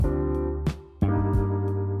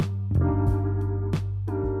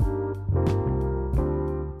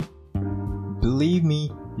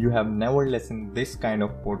You have never listened this kind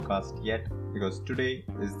of podcast yet, because today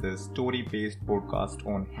is the story-based podcast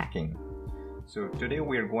on hacking. So today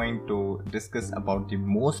we are going to discuss about the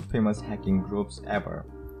most famous hacking groups ever.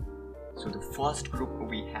 So the first group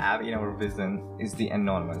we have in our vision is the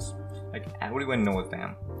Anonymous. Like everyone knows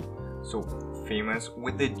them. So famous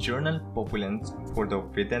with the journal Populence for the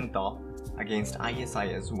Vedanta against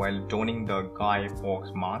ISIS while donning the Guy Fawkes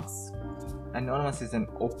marks. Anonymous is an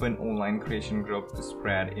open online creation group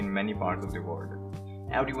spread in many parts of the world.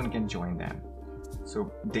 Everyone can join them.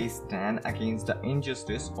 So they stand against the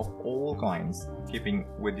injustice of all kinds, keeping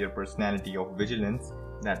with their personality of vigilance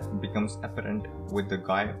that becomes apparent with the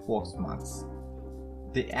Guy Fawkes marks.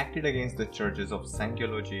 They acted against the churches of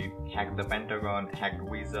Scientology, hacked the Pentagon, hacked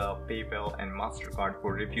Visa, PayPal and MasterCard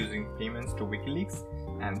for refusing payments to WikiLeaks,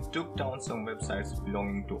 and took down some websites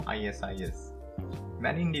belonging to ISIS.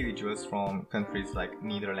 Many individuals from countries like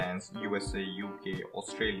Netherlands, USA, UK,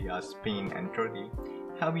 Australia, Spain and Turkey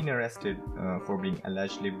have been arrested for being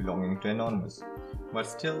allegedly belonging to Anonymous. But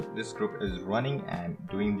still, this group is running and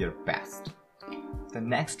doing their best. The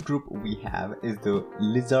next group we have is the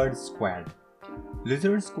Lizard Squad.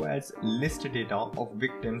 Lizard Squad's list data of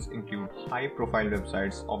victims include high-profile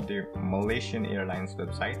websites of the Malaysian Airlines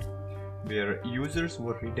website, where users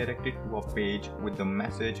were redirected to a page with the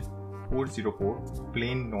message 404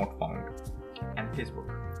 plane not found, and Facebook.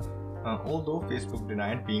 Although Facebook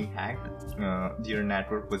denied being hacked, their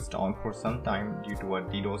network was down for some time due to a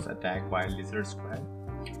DDoS attack by Lizard Squad.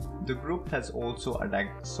 The group has also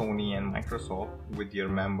attacked Sony and Microsoft, with their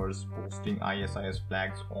members posting ISIS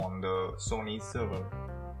flags on the Sony server.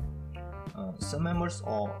 Some members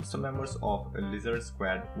of Lizard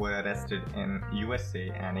Squad were arrested in USA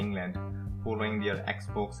and England following their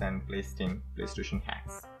Xbox and PlayStation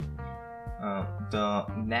hacks. The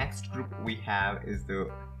next group we have is the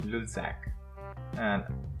Lulzsec, and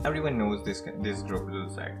everyone knows this group,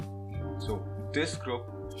 Lulzsec. So this group,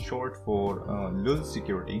 short for Lul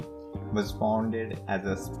Security, was founded as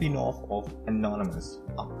a spin-off of Anonymous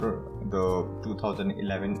after the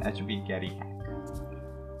 2011 HB Gary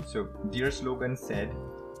hack. So their slogan said,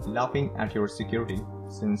 "Laughing at your security"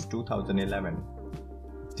 since 2011.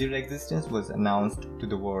 Their existence was announced to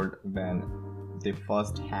the world when they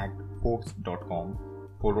first hacked Fox.com,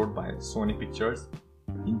 followed by Sony Pictures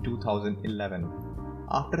in 2011.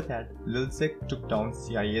 After that, Lulzsec took down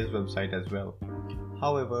CIA's website as well.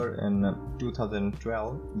 However, in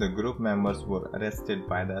 2012, the group members were arrested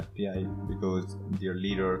by the FBI because their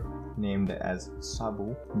leader, named as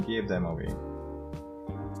Sabu, gave them away.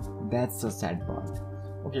 That's the sad part.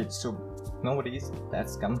 Okay, so nowadays,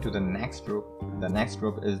 let's come to the next group. The next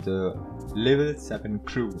group is the Level 7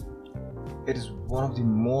 Crew. It is one of the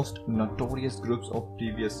most notorious groups of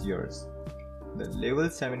previous years. The Level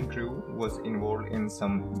 7 crew was involved in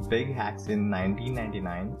some big hacks in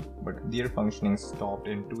 1999, but their functioning stopped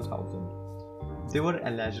in 2000. They were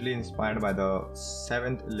allegedly inspired by the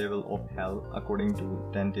 7th level of hell, according to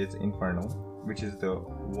Dante's Inferno, which is the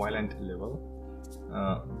violent level.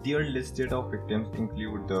 Their listed of victims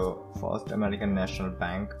include the First American National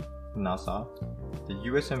Bank, NASA, the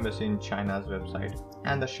US Embassy in China's website,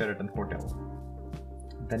 and the Sheraton Hotel.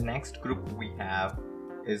 The next group we have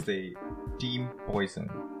is the Team Poison.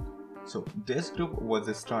 So this group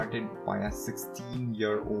was started by a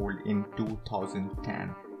 16-year-old in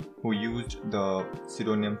 2010 who used the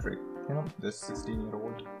pseudonym trick, this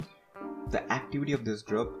 16-year-old. The activity of this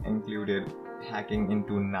group included hacking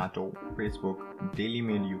into NATO, Facebook, Daily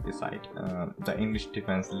Mail UK site, the English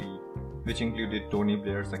Defence League, which included Tony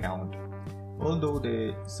Blair's account. Although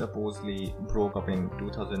they supposedly broke up in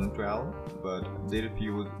 2012, but they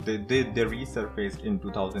resurfaced in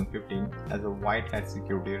 2015 as a white hat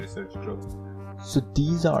security research group. So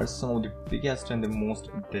these are some of the biggest and the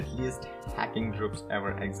most deadliest hacking groups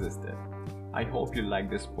ever existed. I hope you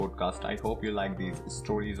like this podcast. I hope you like these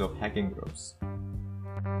stories of hacking groups.